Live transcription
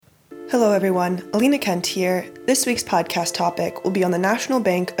Hello everyone, Alina Kent here. This week's podcast topic will be on the National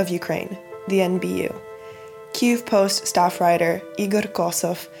Bank of Ukraine, the NBU. Kyiv Post staff writer Igor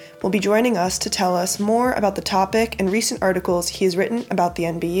Kosov will be joining us to tell us more about the topic and recent articles he has written about the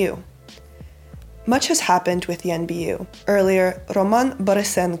NBU. Much has happened with the NBU. Earlier, Roman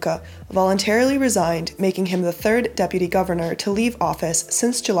Borysenko voluntarily resigned, making him the third deputy governor to leave office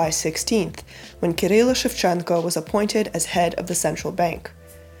since July 16th, when Kyrylo Shevchenko was appointed as head of the central bank.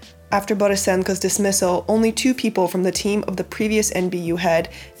 After Borysenko's dismissal, only two people from the team of the previous NBU head,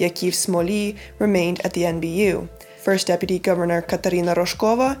 Yakov Smoly, remained at the NBU. First Deputy Governor Katarina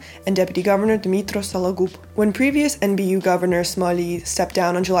Roshkova and Deputy Governor Dmytro Sologub. When previous NBU Governor Smoly stepped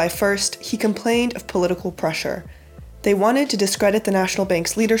down on July 1st, he complained of political pressure. They wanted to discredit the National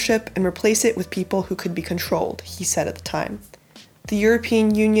Bank's leadership and replace it with people who could be controlled, he said at the time. The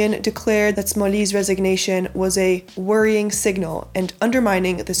European Union declared that Smoly's resignation was a worrying signal, and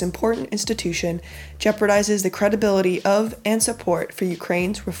undermining this important institution jeopardizes the credibility of and support for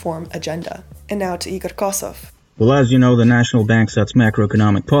Ukraine's reform agenda. And now to Igor Kosov. Well, as you know, the National Bank sets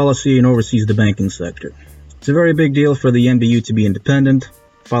macroeconomic policy and oversees the banking sector. It's a very big deal for the NBU to be independent,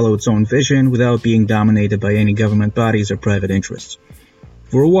 follow its own vision without being dominated by any government bodies or private interests.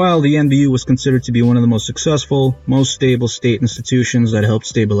 For a while, the NBU was considered to be one of the most successful, most stable state institutions that helped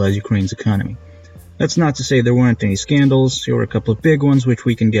stabilize Ukraine's economy. That's not to say there weren't any scandals. There were a couple of big ones, which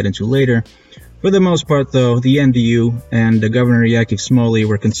we can get into later. For the most part, though, the NBU and Governor Yakov Smoly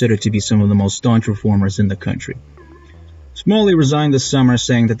were considered to be some of the most staunch reformers in the country. Smoly resigned this summer,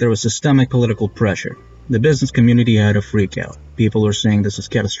 saying that there was systemic political pressure. The business community had a freakout. People were saying this is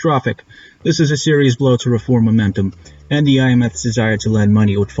catastrophic, this is a serious blow to reform momentum, and the IMF's desire to lend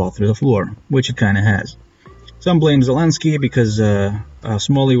money would fall through the floor, which it kinda has. Some blame Zelensky because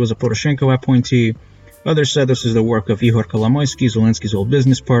Smoly was a Poroshenko appointee. Others said this is the work of Ihor Kolomoisky, Zelensky's old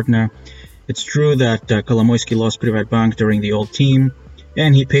business partner. It's true that Kolomoisky lost Privatbank during the old team,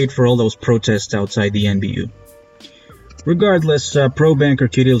 and he paid for all those protests outside the NBU. Regardless, pro-banker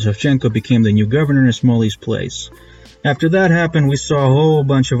Kyrylo Shevchenko became the new governor in Smoly's place. After that happened, we saw a whole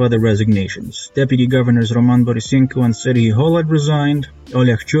bunch of other resignations. Deputy governors Roman Borysenko and Serhiy Holod resigned,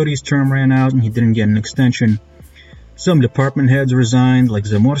 Oleg Chory's term ran out and he didn't get an extension. Some department heads resigned, like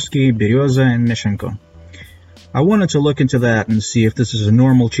Zamorsky, Beryoza, and Mishenko. I wanted to look into that and see if this is a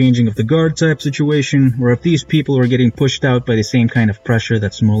normal changing of the guard type situation, or if these people were getting pushed out by the same kind of pressure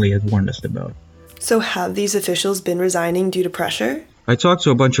that Smoly had warned us about. So have these officials been resigning due to pressure? I talked to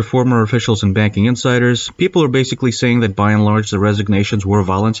a bunch of former officials and banking insiders. People are basically saying that by and large the resignations were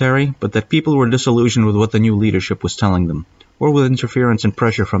voluntary, but that people were disillusioned with what the new leadership was telling them, or with interference and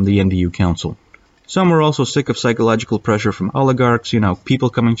pressure from the NBU Council. Some were also sick of psychological pressure from oligarchs,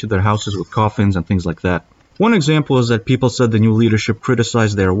 people coming to their houses with coffins and things like that. One example is that people said the new leadership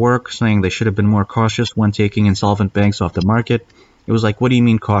criticized their work, saying they should have been more cautious when taking insolvent banks off the market. It was like, what do you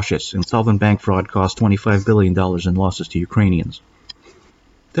mean cautious? Insolvent bank fraud cost $25 billion in losses to Ukrainians.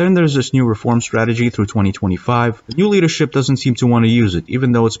 Then there's this new reform strategy through 2025. The new leadership doesn't seem to want to use it,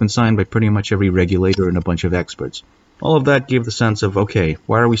 even though it's been signed by pretty much every regulator and a bunch of experts. All of that gave the sense of, okay,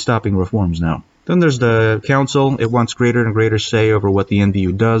 why are we stopping reforms now? Then there's the council. It wants greater and greater say over what the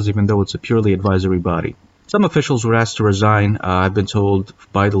NBU does, even though it's a purely advisory body. Some officials were asked to resign. I've been told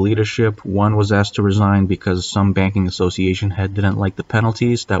by the leadership. One was asked to resign because some banking association head didn't like the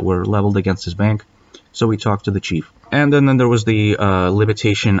penalties that were leveled against his bank. So we talked to the chief. And then there was the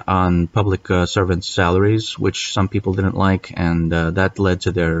limitation on public servants' salaries, which some people didn't like, and that led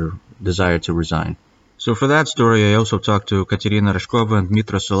to their desire to resign. So for that story, I also talked to Katerina Roshkova and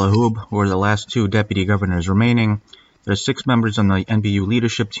Dmytro Sologub, who are the last two deputy governors remaining. There's 6 members on the NBU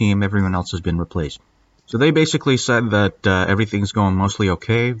leadership team. Everyone else has been replaced. So they basically said that everything's going mostly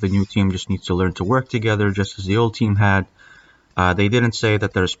okay. The new team just needs to learn to work together, just as the old team had. They didn't say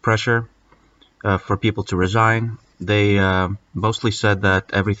that there's pressure for people to resign. They mostly said that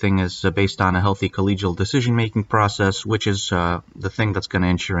everything is based on a healthy collegial decision-making process, which is the thing that's going to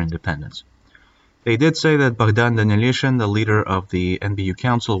ensure independence. They did say that Bogdan Danilyshin, the leader of the NBU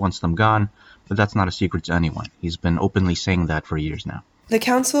Council, wants them gone, but that's not a secret to anyone. He's been openly saying that for years now. The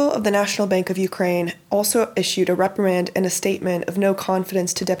Council of the National Bank of Ukraine also issued a reprimand and a statement of no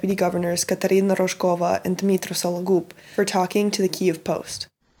confidence to Deputy Governors Katarina Roshkova and Dmytro Sologub for talking to the Kyiv Post.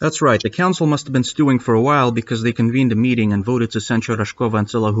 That's right, the council must have been stewing for a while because they convened a meeting and voted to censure Roshkova and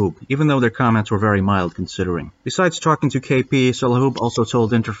Sologub, even though their comments were very mild considering. Besides talking to KP, Sologub also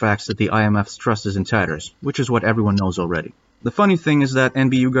told Interfax that the IMF's trust is in tatters, which is what everyone knows already. The funny thing is that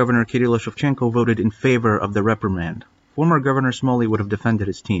NBU Governor Kyrylo Shevchenko voted in favor of the reprimand. Former Governor Smoly would have defended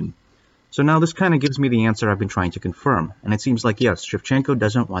his team. So now this kind of gives me the answer I've been trying to confirm, and it seems like yes, Shevchenko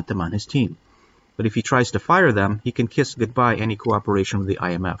doesn't want them on his team. But if he tries to fire them, he can kiss goodbye any cooperation with the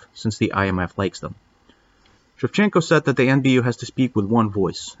IMF, since the IMF likes them. Shevchenko said that the NBU has to speak with one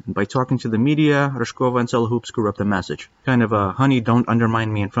voice, and by talking to the media, Ryzhkova and Sologub screw up the message. Kind of a honey, don't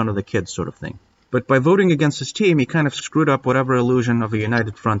undermine me in front of the kids sort of thing. But by voting against his team, he kind of screwed up whatever illusion of a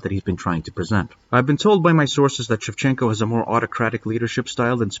united front that he's been trying to present. I've been told by my sources that Shevchenko has a more autocratic leadership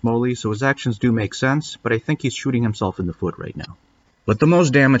style than Smolny, so his actions do make sense, but I think he's shooting himself in the foot right now. But the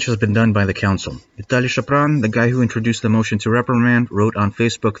most damage has been done by the council. Vitaly Shapran, the guy who introduced the motion to reprimand, wrote on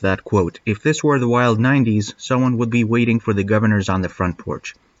Facebook that, quote, if this were the wild 90s, someone would be waiting for the governors on the front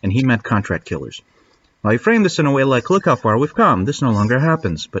porch. And he meant contract killers. Now, he framed this in a way like, look how far we've come, this no longer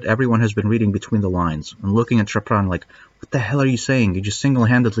happens. But everyone has been reading between the lines and looking at Shapran like, what the hell are you saying? You just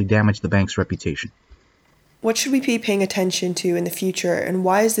single-handedly damaged the bank's reputation. What should we be paying attention to in the future, and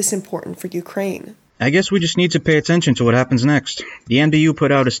why is this important for Ukraine? I guess we just need to pay attention to what happens next. The NBU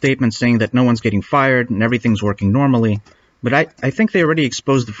put out a statement saying that no one's getting fired and everything's working normally, but I think they already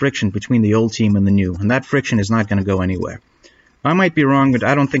exposed the friction between the old team and the new, and that friction is not going to go anywhere. I might be wrong, but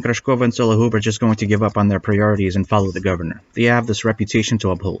I don't think Ryzhkova and Sologub are just going to give up on their priorities and follow the governor. They have this reputation to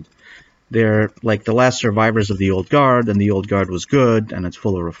uphold. They're like the last survivors of the old guard, and the old guard was good, and it's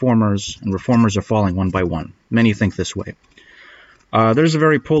full of reformers, and reformers are falling one by one. Many think this way. There's a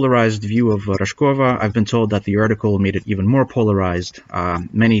very polarized view of Ryzhkova. I've been told that the article made it even more polarized.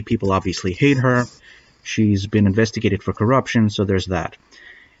 Many people obviously hate her. She's been investigated for corruption, so there's that.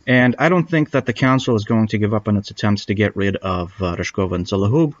 And I don't think that the council is going to give up on its attempts to get rid of Ryzhkova and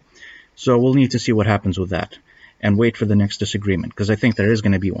Sologub, so we'll need to see what happens with that and wait for the next disagreement, because I think there is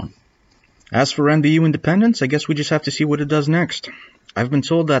going to be one. As for NBU independence, I guess we just have to see what it does next. I've been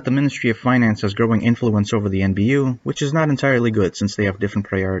told that the Ministry of Finance has growing influence over the NBU, which is not entirely good since they have different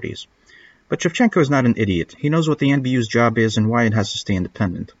priorities. But Shevchenko is not an idiot. He knows what the NBU's job is and why it has to stay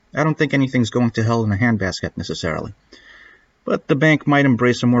independent. I don't think anything's going to hell in a handbasket necessarily. But the bank might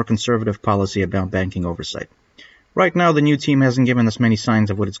embrace a more conservative policy about banking oversight. Right now, the new team hasn't given us many signs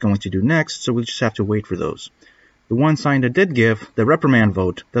of what it's going to do next, so we just have to wait for those. The one sign it did give, the reprimand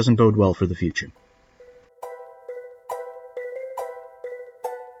vote, doesn't bode well for the future.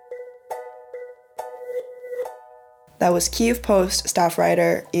 That was Kyiv Post staff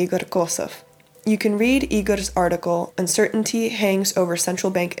writer Igor Kosov. You can read Igor's article, Uncertainty Hangs Over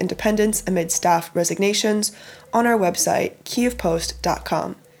Central Bank Independence Amid Staff Resignations, on our website,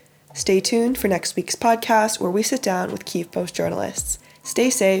 KyievPost.com. Stay tuned for next week's podcast where we sit down with Kyiv Post journalists.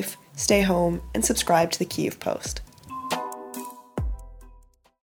 Stay safe, stay home, and subscribe to the Kyiv Post.